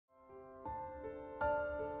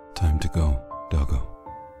Time to go, doggo.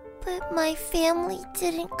 But my family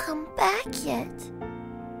didn't come back yet.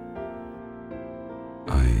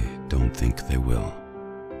 I don't think they will.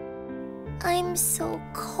 I'm so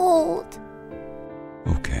cold.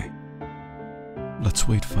 Okay. Let's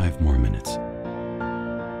wait 5 more minutes.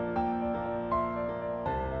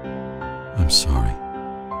 I'm sorry,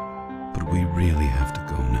 but we really have to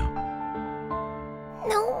go now.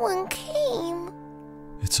 No one came.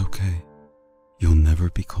 It's okay. You'll never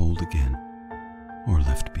be cold again, or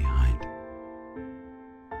left behind.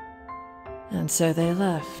 And so they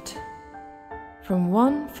left, from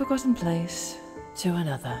one forgotten place to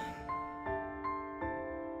another.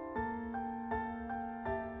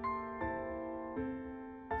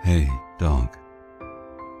 Hey, dog.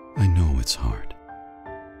 I know it's hard.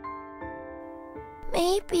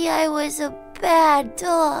 Maybe I was a bad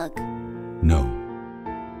dog. No.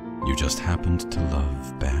 You just happened to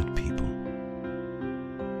love bad people.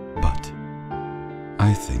 But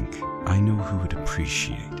I think I know who would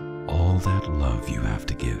appreciate all that love you have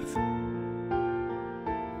to give.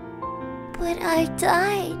 But I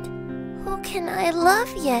died. Who can I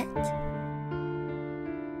love yet?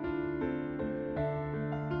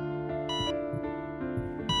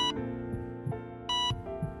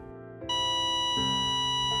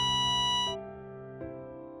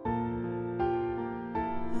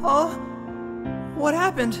 Huh? What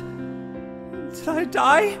happened? Did I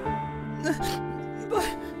die? But...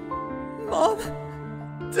 Mom?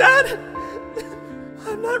 Dad?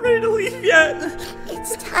 I'm not ready to leave yet.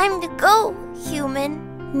 It's time to go, human.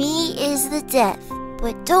 Me is the death,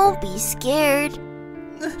 but don't be scared.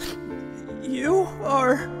 You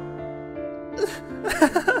are...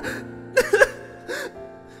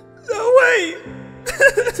 No way!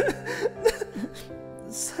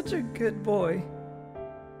 Such a good boy.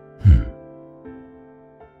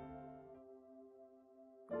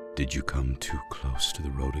 Did you come too close to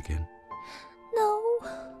the road again? No.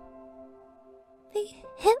 They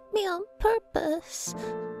hit me on purpose.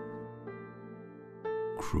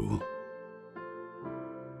 Cruel.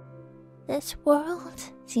 This world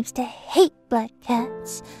seems to hate black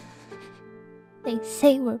cats. They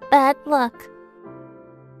say we're bad luck.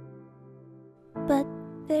 But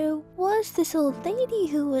there was this old lady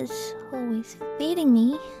who was always feeding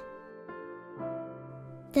me.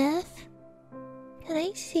 Death? Can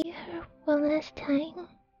I see her one last time?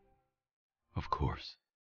 Of course.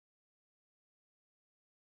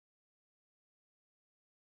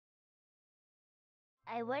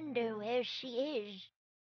 I wonder where she is.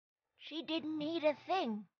 She didn't eat a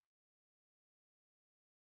thing.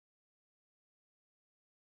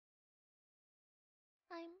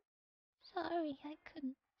 I'm sorry I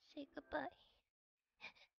couldn't say goodbye.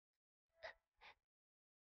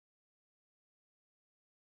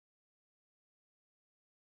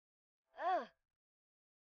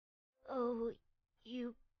 Oh,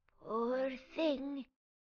 you poor thing.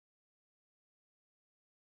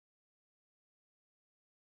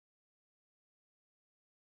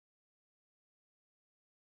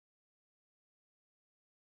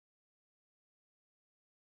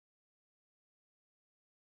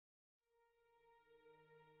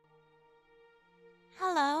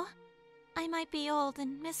 Hello. I might be old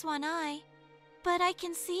and miss one eye, but I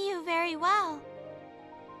can see you very well.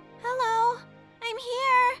 Hello. I'm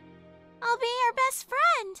here. I'll be your best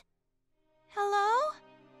friend. Hello?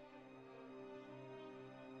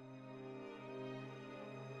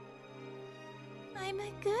 I'm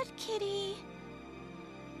a good kitty.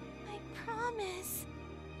 I promise.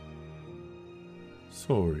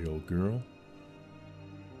 Sorry, old girl.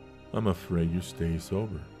 I'm afraid you stay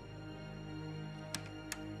sober.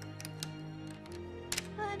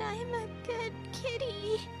 But I'm a good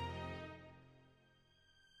kitty.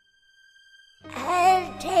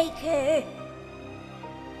 I'll take her.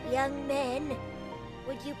 Young man,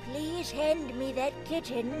 would you please hand me that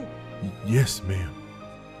kitten? Yes, ma'am.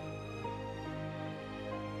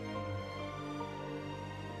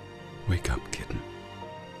 Wake up, kitten.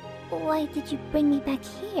 Why did you bring me back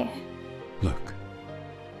here? Look.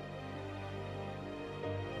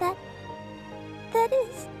 That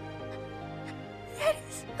is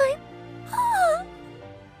my mom.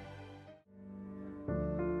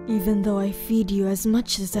 Even though I feed you as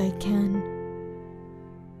much as I can,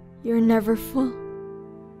 you're never full.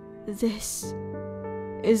 This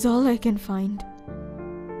is all I can find.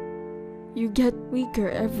 You get weaker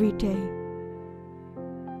every day.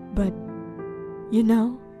 But, you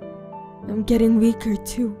know, I'm getting weaker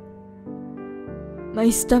too. My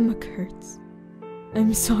stomach hurts.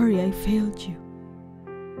 I'm sorry I failed you.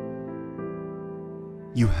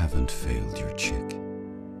 You haven't failed your chick.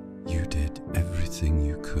 You did everything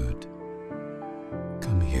you could.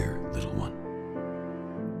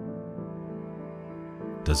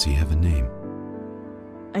 Does he have a name?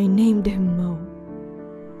 I named him Mo.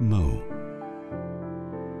 Mo.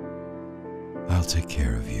 I'll take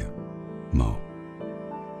care of you, Mo.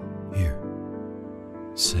 Here,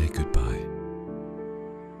 say goodbye.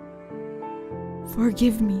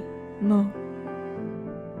 Forgive me, Mo.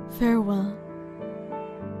 Farewell.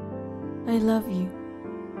 I love you.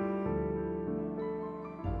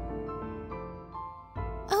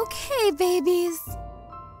 Okay, babies.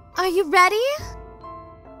 Are you ready?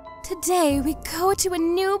 Today we go to a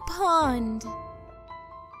new pond.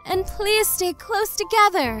 And please stay close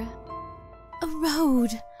together. A road.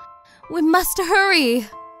 We must hurry.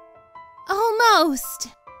 Almost.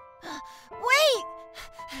 Wait!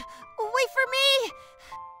 Wait for me!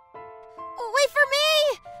 Wait for me!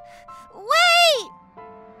 Wait!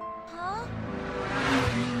 Huh?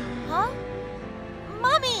 Huh?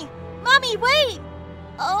 Mommy! Mommy, wait!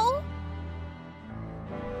 Oh?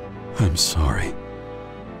 I'm sorry.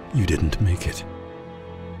 You didn't make it.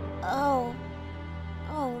 Oh.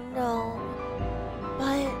 Oh no.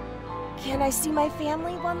 But can I see my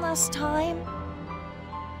family one last time?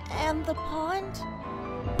 And the pond?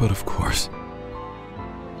 But of course.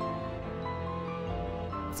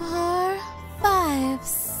 4, 5,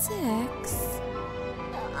 6.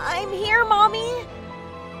 I'm here, Mommy!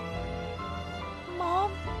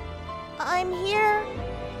 Mom? I'm here.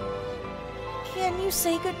 Can you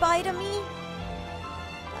say goodbye to me?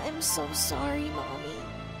 I'm so sorry, Mommy.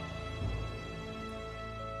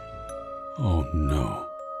 Oh no.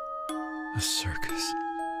 A circus.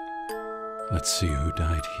 Let's see who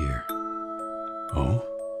died here. Oh?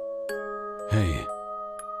 Hey,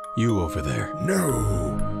 you over there.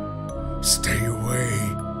 No! Stay away.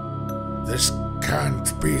 This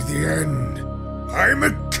can't be the end. I'm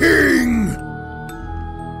a king!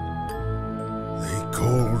 They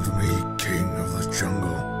called me King of the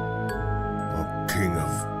Jungle, or King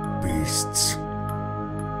of Beasts.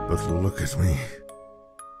 But look at me.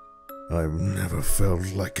 I've never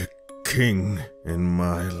felt like a king in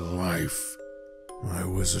my life. I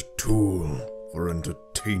was a tool for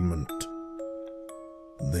entertainment.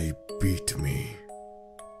 They beat me,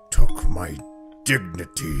 took my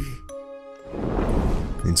dignity.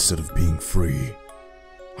 Instead of being free,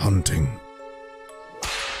 hunting,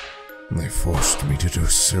 they forced me to do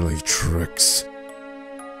silly tricks.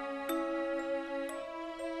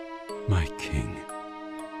 My king.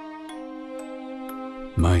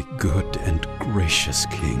 My good and gracious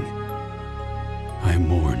king. I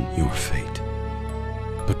mourn your fate.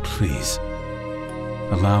 But please,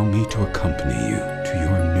 allow me to accompany you to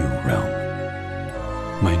your new realm.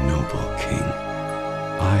 My noble king,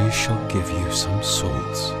 I shall give you some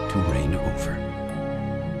souls to reign over.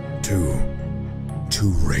 To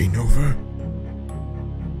reign over?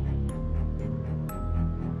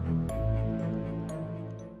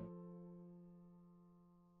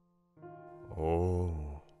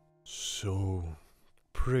 Oh, so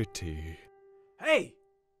pretty. Hey!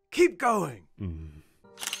 Keep going!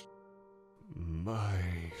 My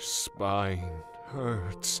spine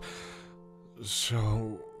hurts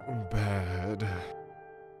so bad.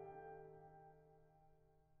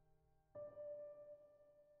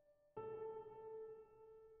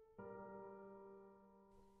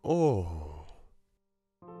 Oh,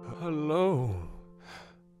 hello,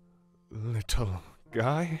 little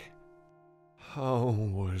guy. How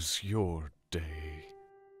was your day?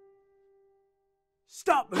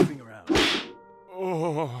 Stop moving around!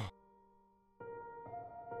 Oh.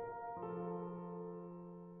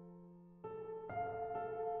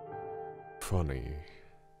 Funny.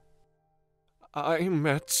 I'm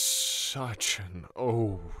at such an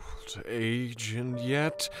old age, and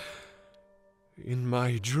yet, in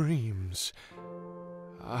my dreams,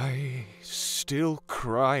 I still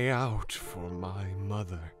cry out for my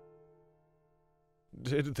mother.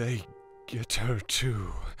 Did they get her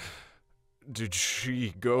too? Did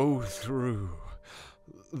she go through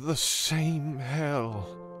the same hell?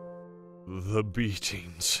 The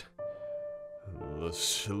beatings, the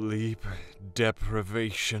sleep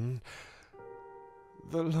deprivation,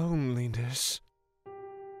 the loneliness.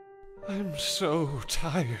 I'm so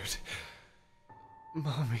tired.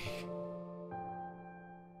 Mommy.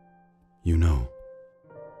 You know,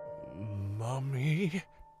 Mommy?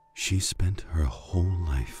 she spent her whole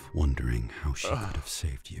life wondering how she could have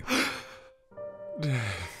saved you.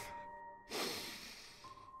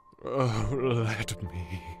 Oh, let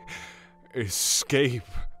me escape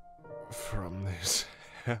from this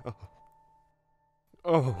hell.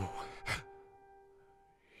 Oh,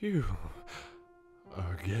 you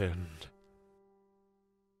again.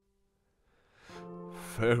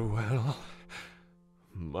 Farewell,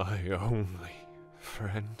 my only friend.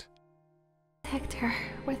 friend. Protect her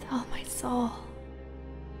with all my soul.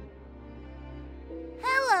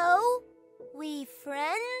 Hello? We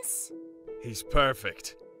friends? He's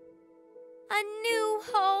perfect. A new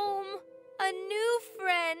home. A new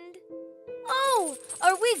friend. Oh,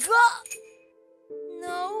 are we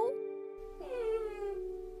No?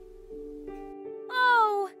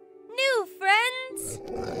 Oh, new friends?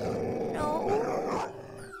 No?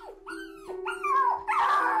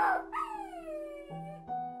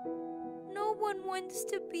 No one wants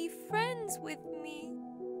to be friends with me.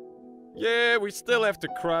 Yeah, we still have to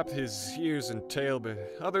crop his ears and tail, but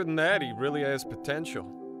other than that, he really has potential.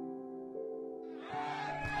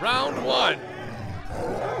 Round 1!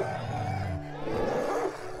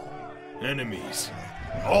 Enemies.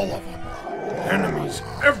 All of them. Enemies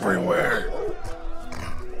everywhere.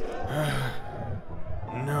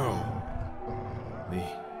 No. The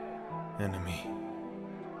enemy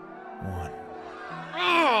won.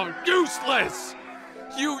 Oh, useless!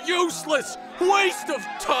 You useless waste of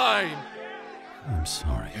time! I'm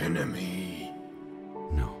sorry. Enemy.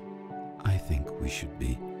 No, I think we should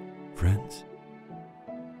be friends.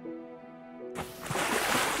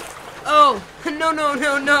 Oh,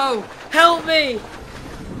 no. Help me!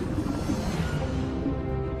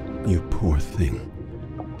 You poor thing.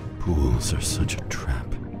 Pools are such a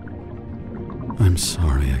trap. I'm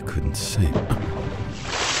sorry I couldn't save.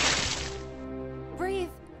 Breathe,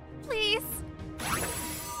 please.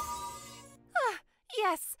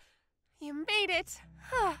 Yes, you made it.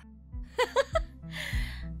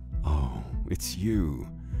 Oh, it's you.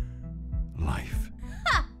 Life.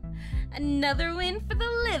 Ha! Another win for the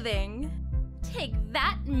living. Take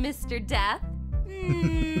that, Mr. Death.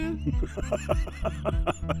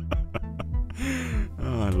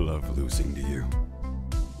 Oh, I love losing to you.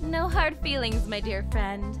 No hard feelings, my dear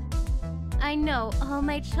friend. I know all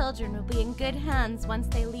my children will be in good hands once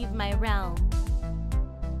they leave my realm.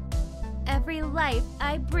 Every life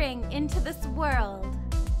I bring into this world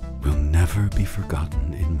Will never be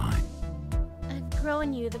forgotten in mine. I've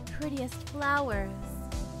grown you the prettiest flowers,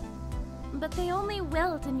 but they only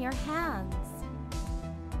wilt in your hands.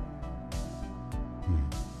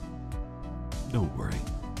 Don't worry.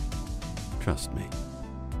 Trust me.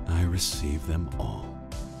 I receive them all.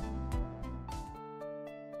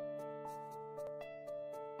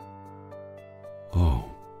 Oh,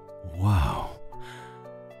 wow.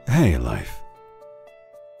 Hey, Life.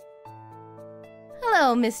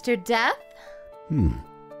 Hello, Mr. Death.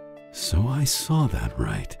 So I saw that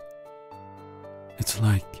right. It's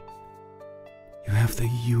like you have the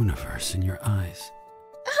universe in your eyes.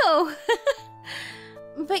 Oh,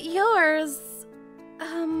 but yours,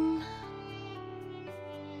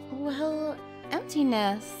 well,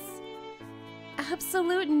 emptiness.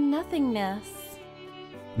 Absolute nothingness.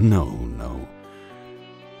 No.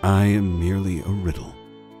 I am merely a riddle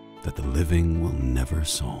that the living will never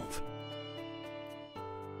solve.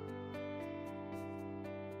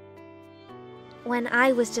 When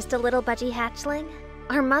I was just a little budgie hatchling,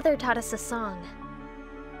 our mother taught us a song.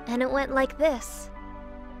 And it went like this.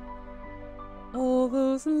 All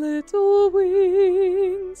those little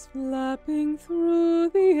wings flapping through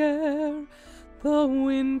the air, the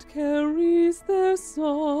wind carries their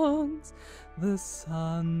songs, the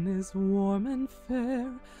sun is warm and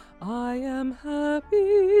fair, I am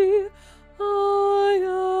happy, I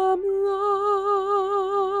am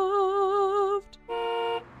loved.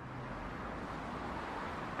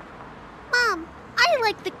 Mom, I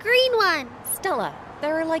like the green one. Stella,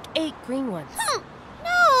 there are like 8 green ones.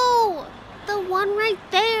 No! The one right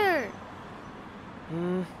there.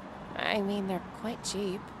 I mean, they're quite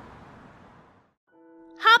cheap.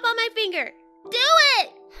 Hop on my finger. Do it!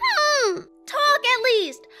 Talk at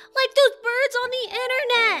least. Like those birds on the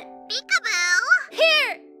internet. Peekaboo.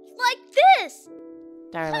 Here, like this.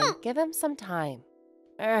 Darling, give him some time.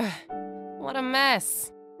 Ugh, what a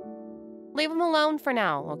mess. Leave him alone for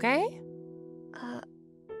now, okay?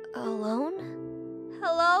 Alone?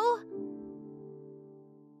 Hello?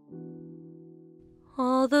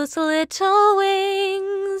 All those little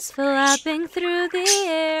wings flapping through the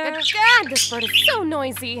air. God, this bird is so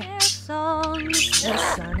noisy. Their songs, the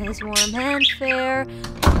sun is warm and fair.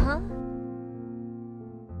 Huh?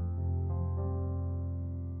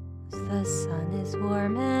 The sun is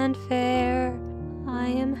warm and fair. I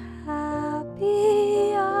am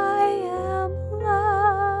happy, I am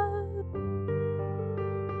loved.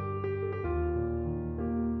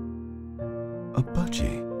 A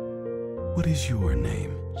budgie. What is your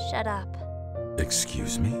name? Shut up.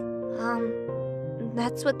 Excuse me?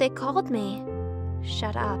 That's what they called me.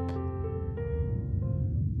 Shut up.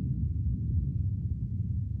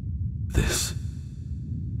 This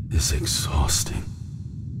is exhausting.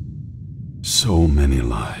 So many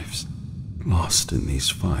lives lost in these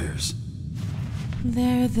fires.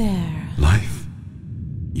 There. Life?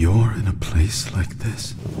 You're in a place like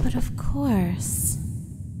this? But of course,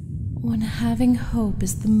 when having hope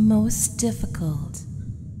is the most difficult,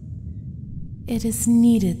 it is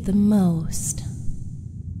needed the most.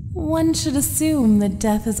 One should assume that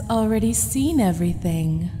death has already seen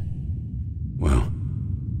everything. Well,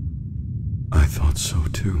 I thought so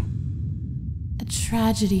too. A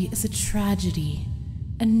tragedy is a tragedy,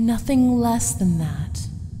 and nothing less than that.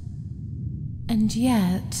 And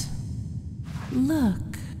yet, look.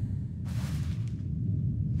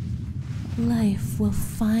 Life will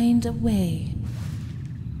find a way.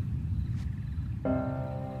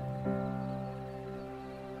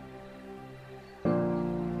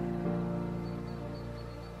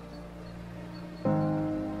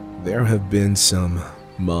 There have been some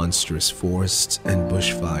monstrous forests and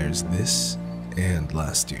bushfires this and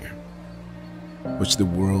last year, which the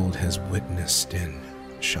world has witnessed in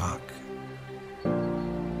shock.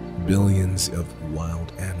 Billions of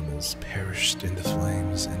wild animals perished in the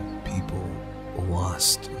flames and people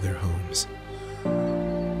lost their homes.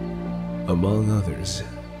 Among others,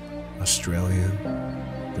 Australia,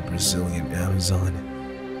 the Brazilian Amazon,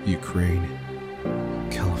 Ukraine,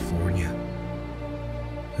 California,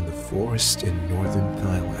 and the forest in northern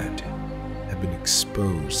Thailand have been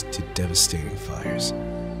exposed to devastating fires.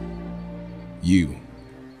 You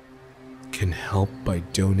can help by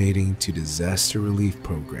donating to disaster relief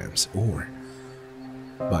programs or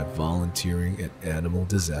by volunteering at animal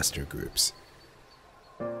disaster groups.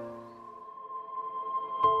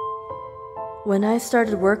 When I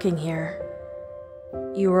started working here,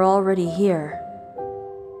 you were already here.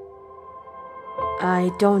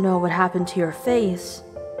 I don't know what happened to your face,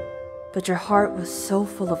 but your heart was so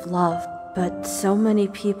full of love. But so many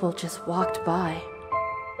people just walked by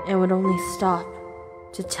and would only stop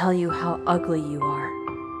to tell you how ugly you are,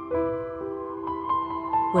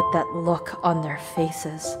 with that look on their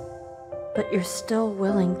faces. But you're still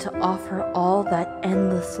willing to offer all that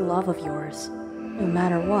endless love of yours, no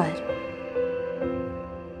matter what.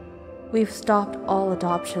 We've stopped all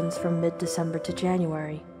adoptions from mid-December to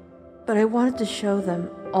January, but I wanted to show them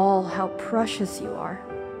all how precious you are.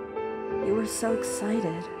 You were so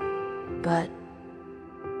excited, but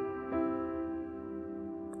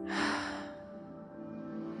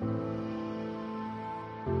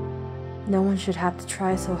no one should have to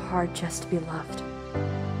try so hard just to be loved.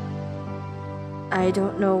 I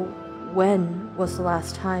don't know when was the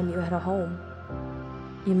last time you had a home.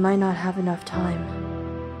 You might not have enough time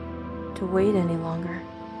to wait any longer.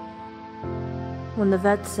 When the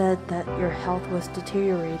vet said that your health was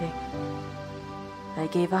deteriorating, I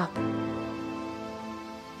gave up.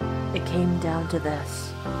 It came down to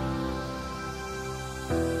this.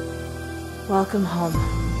 Welcome home.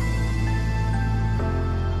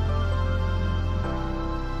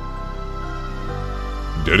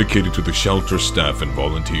 Dedicated to the shelter staff and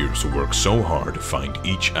volunteers who work so hard to find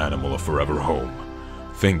each animal a forever home.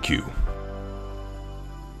 Thank you.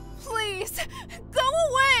 Please, go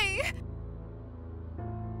away!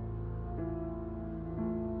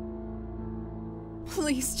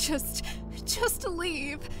 Please, just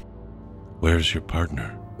leave. Where's your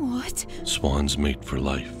partner? What? Swan's mate for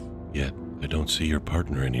life, yet I don't see your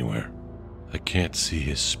partner anywhere. I can't see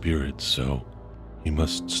his spirit, so he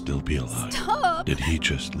must still be alive. Stop! Did he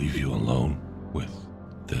just leave you alone with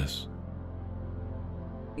this?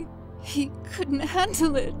 He couldn't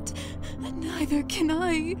handle it. Neither can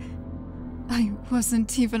I. I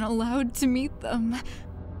wasn't even allowed to meet them.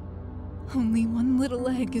 Only one little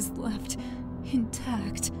egg is left,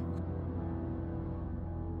 intact.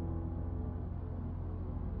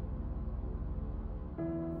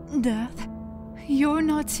 Death, you're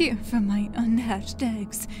not here for my unhatched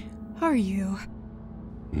eggs, are you?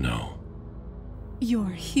 No. You're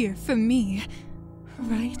here for me,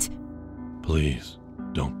 right? Please,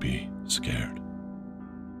 don't be scared.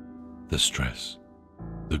 The stress,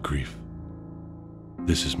 the grief,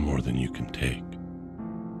 this is more than you can take.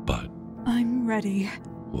 But... I'm ready.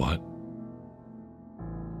 What?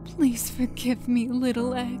 Please forgive me,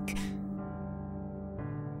 little egg.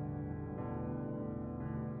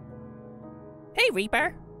 Hey,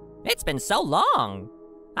 Reaper. It's been so long.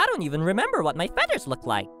 I don't even remember what my feathers look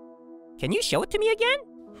like. Can you show it to me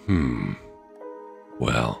again?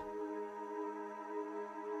 Well...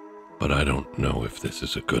 But I don't know if this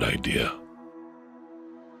is a good idea.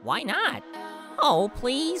 Why not? Oh,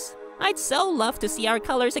 please. I'd so love to see our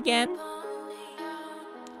colors again.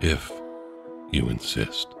 If you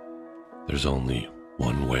insist. There's only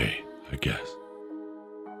one way, I guess.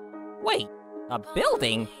 Wait, a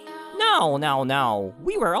building? No, no, no.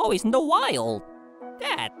 We were always in the wild.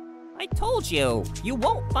 Dad, I told you, you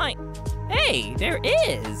won't find... Hey, there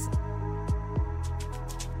is!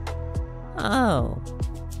 Oh.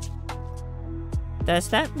 Does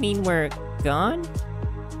that mean we're gone?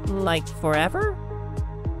 Like forever?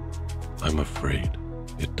 I'm afraid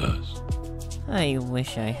it does. I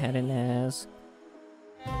wish I hadn't asked.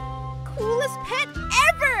 Coolest pet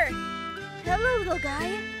ever! Hello, little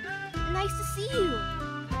guy. Nice to see you.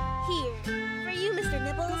 Here, for you, Mr.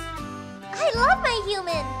 Nibbles. I love my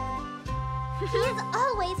human! He is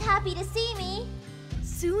always happy to see me.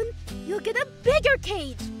 Soon, you'll get a bigger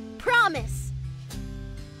cage. Promise.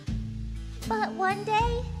 But one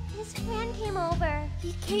day, his friend came over.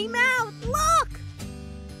 He came out. Look!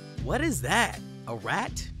 What is that? A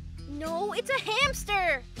rat? No, it's a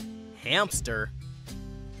hamster. Hamster?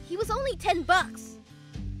 He was only $10.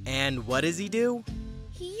 And what does he do?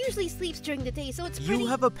 He usually sleeps during the day, so it's pretty... You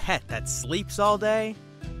have a pet that sleeps all day?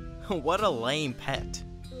 What a lame pet.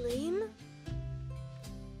 Lame?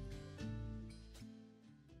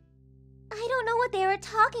 I don't know what they were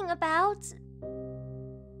talking about.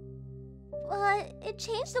 But it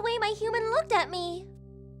changed the way my human looked at me.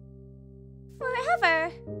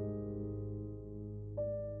 Forever.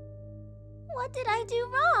 What did I do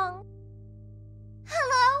wrong?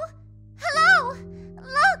 Hello? Hello?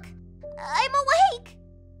 Look! I'm awake!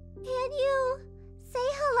 Can you say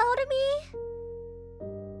hello to me?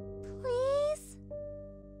 Please?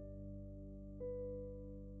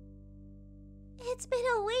 It's been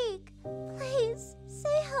a week. Please,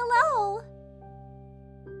 say hello.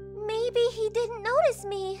 Maybe he didn't notice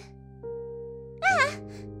me. Ah!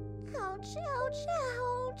 Ouch, ouch,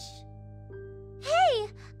 ouch. Hey!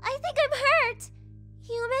 I think I'm hurt!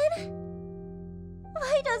 Human?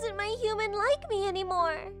 Why doesn't my human like me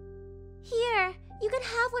anymore? Here, you can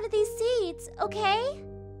have one of these seeds, okay?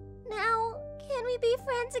 Now, can we be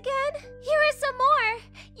friends again? Here are some more!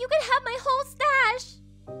 You can have my whole stash!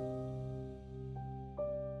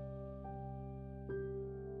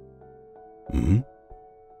 Hmm?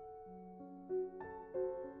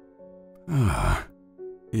 Ah,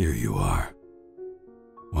 here you are.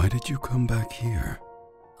 Why did you come back here?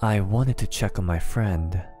 I wanted to check on my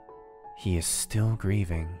friend. He is still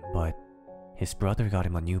grieving, but his brother got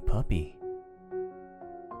him a new puppy.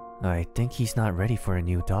 I think he's not ready for a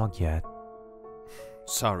new dog yet.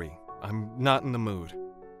 Sorry, I'm not in the mood.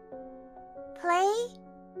 Play?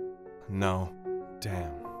 No,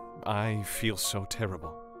 damn, I feel so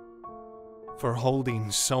terrible. For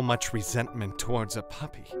holding so much resentment towards a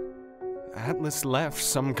puppy. Atlas left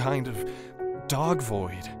some kind of dog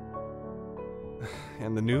void.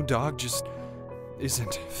 And the new dog just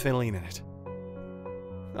isn't filling it.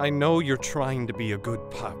 I know you're trying to be a good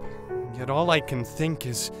pup, yet all I can think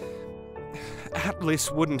is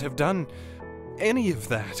Atlas wouldn't have done any of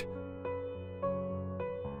that.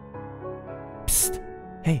 Psst!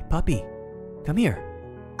 Hey, puppy! Come here!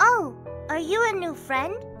 Oh, are you a new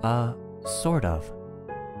friend? Sort of.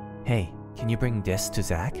 Hey, can you bring this to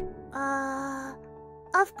Zach?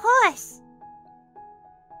 Of course.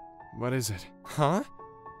 What is it? Huh?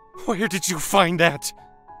 Where did you find that?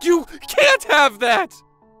 You can't have that!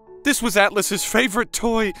 This was Atlas's favorite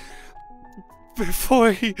toy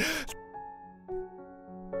before he...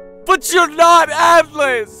 But you're not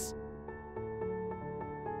Atlas!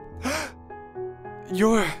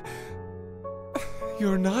 You're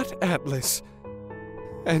not Atlas.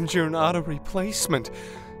 And you're not a replacement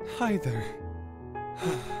either.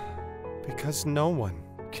 Because no one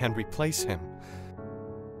can replace him.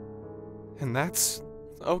 And that's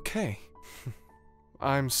okay.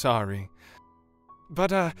 I'm sorry.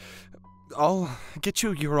 But, I'll get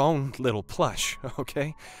you your own little plush,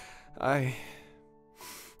 okay? I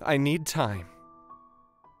need time.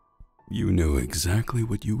 You knew exactly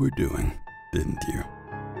what you were doing, didn't you?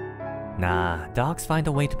 Nah, dogs find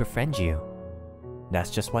a way to befriend you. That's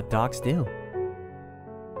just what dogs do.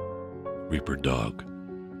 Reaper Dog,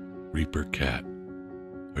 Reaper Cat,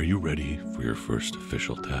 are you ready for your first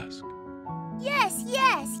official task? Yes,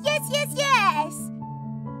 yes, yes, yes, yes!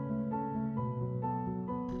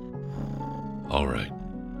 Alright.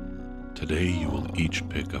 Today you will each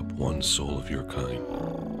pick up one soul of your kind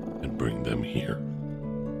and bring them here.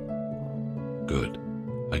 Good.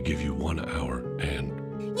 I give you 1 hour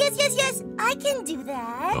and... Yes, yes, yes! I can do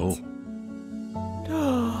that! No.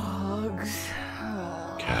 Dogs.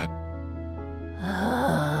 Cat.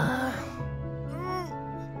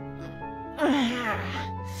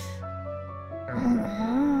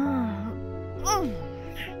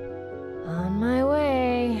 On my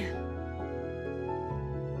way.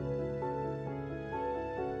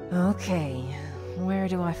 Okay, where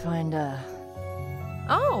do I find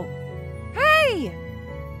Oh! Hey!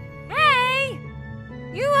 Hey!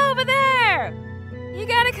 You over there! You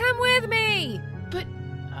gotta come with me! But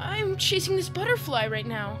I'm chasing this butterfly right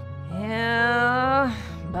now. Yeah,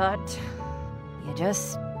 but you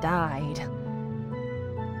just died.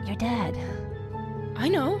 You're dead. I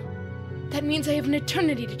know. That means I have an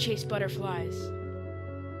eternity to chase butterflies.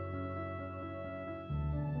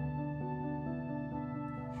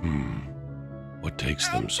 What takes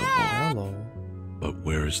them so long? Hello. But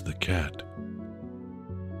where is the cat?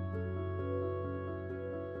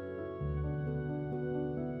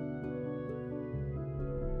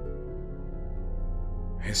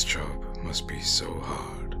 His job must be so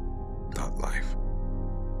hard, that life.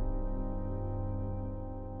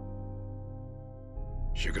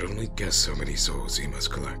 You could only guess how many souls he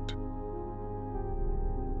must collect.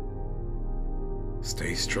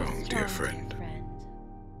 Stay strong, dear friend.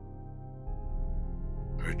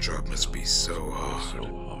 Her job must be so hard,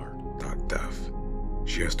 that death.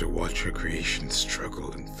 She has to watch her creation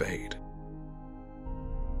struggle and fade.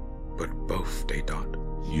 But both they not.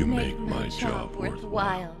 You make my job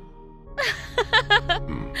worthwhile.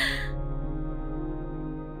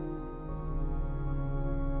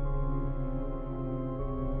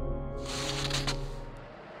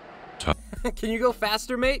 Can you go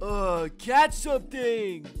faster, mate? Catch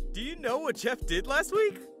something! Do you know what Jeff did last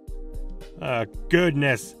week?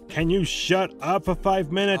 Goodness. Can you shut up for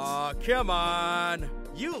 5 minutes? Aw, come on.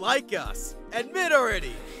 You like us. Admit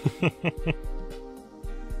already.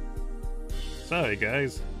 Sorry,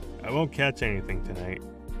 guys. I won't catch anything tonight.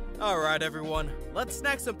 Alright, everyone. Let's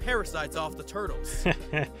snack some parasites off the turtles.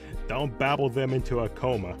 Don't babble them into a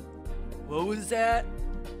coma. What was that?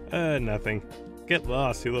 Nothing. Get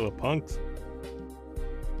lost, you little punks.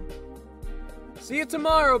 See you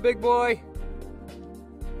tomorrow, big boy.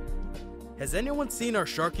 Has anyone seen our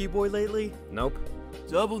Sharky boy lately? Nope.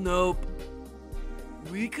 Double nope.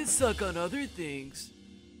 We could suck on other things.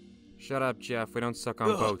 Shut up, Jeff. We don't suck on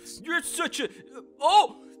boats. You're such a...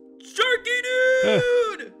 Oh! Sharky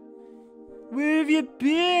dude! Where have you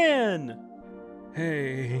been?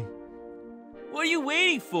 Hey. What are you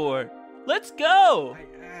waiting for? Let's go!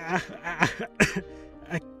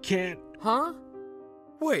 I can't. Huh?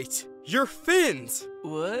 Wait, your fins!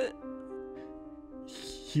 What?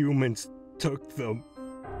 Humans took them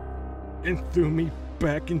and threw me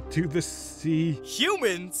back into the sea.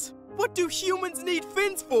 Humans? What do humans need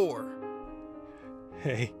fins for?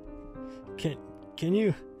 Hey, can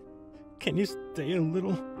you stay a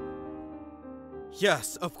little?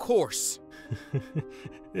 Yes, of course.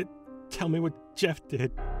 Tell me what Jeff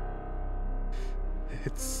did.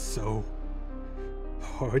 It's so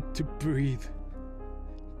hard to breathe.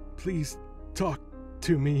 Please talk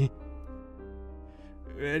to me.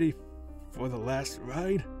 Ready for the last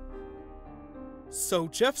ride? So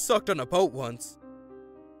Jeff sucked on a boat once,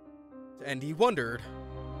 and he wondered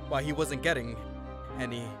why he wasn't getting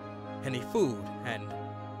any food, and...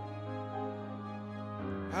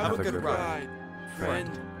 Have a good ride,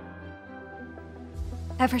 friend.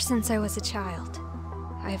 Ever since I was a child,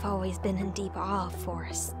 I've always been in deep awe of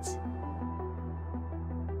forests.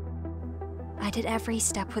 I did every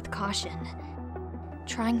step with caution,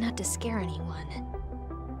 trying not to scare anyone.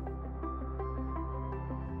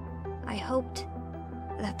 I hoped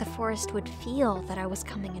that the forest would feel that I was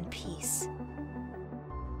coming in peace.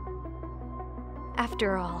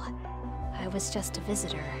 After all, I was just a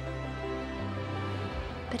visitor.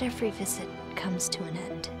 But every visit comes to an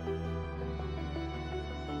end.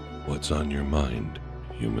 What's on your mind,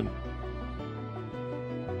 human?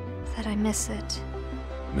 That I miss it.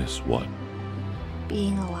 Miss what?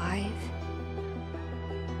 Being alive.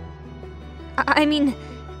 I mean,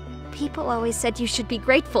 people always said you should be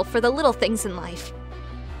grateful for the little things in life.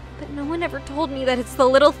 But no one ever told me that it's the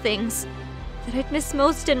little things that I'd miss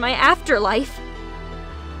most in my afterlife.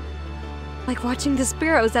 Like watching the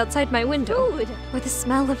sparrows outside my window, or the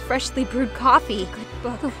smell of freshly brewed coffee,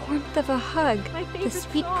 the warmth of a hug, the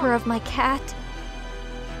sweet purr of my cat.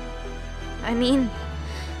 I mean,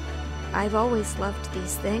 I've always loved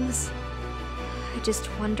these things. I just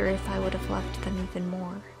wonder if I would have loved them even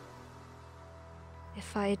more.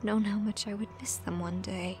 If I had known how much I would miss them one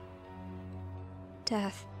day.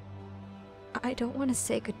 Death. I don't want to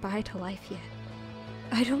say goodbye to life yet.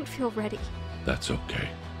 I don't feel ready. That's okay.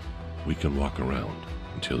 We can walk around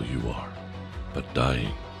until you are. But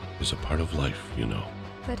dying is a part of life, you know.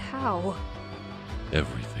 But how?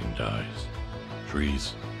 Everything dies.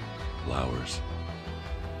 Trees, flowers,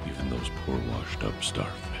 even those poor washed up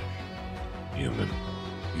starfish. Human,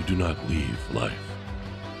 you do not leave life.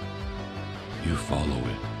 You follow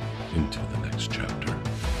it into the next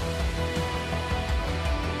chapter.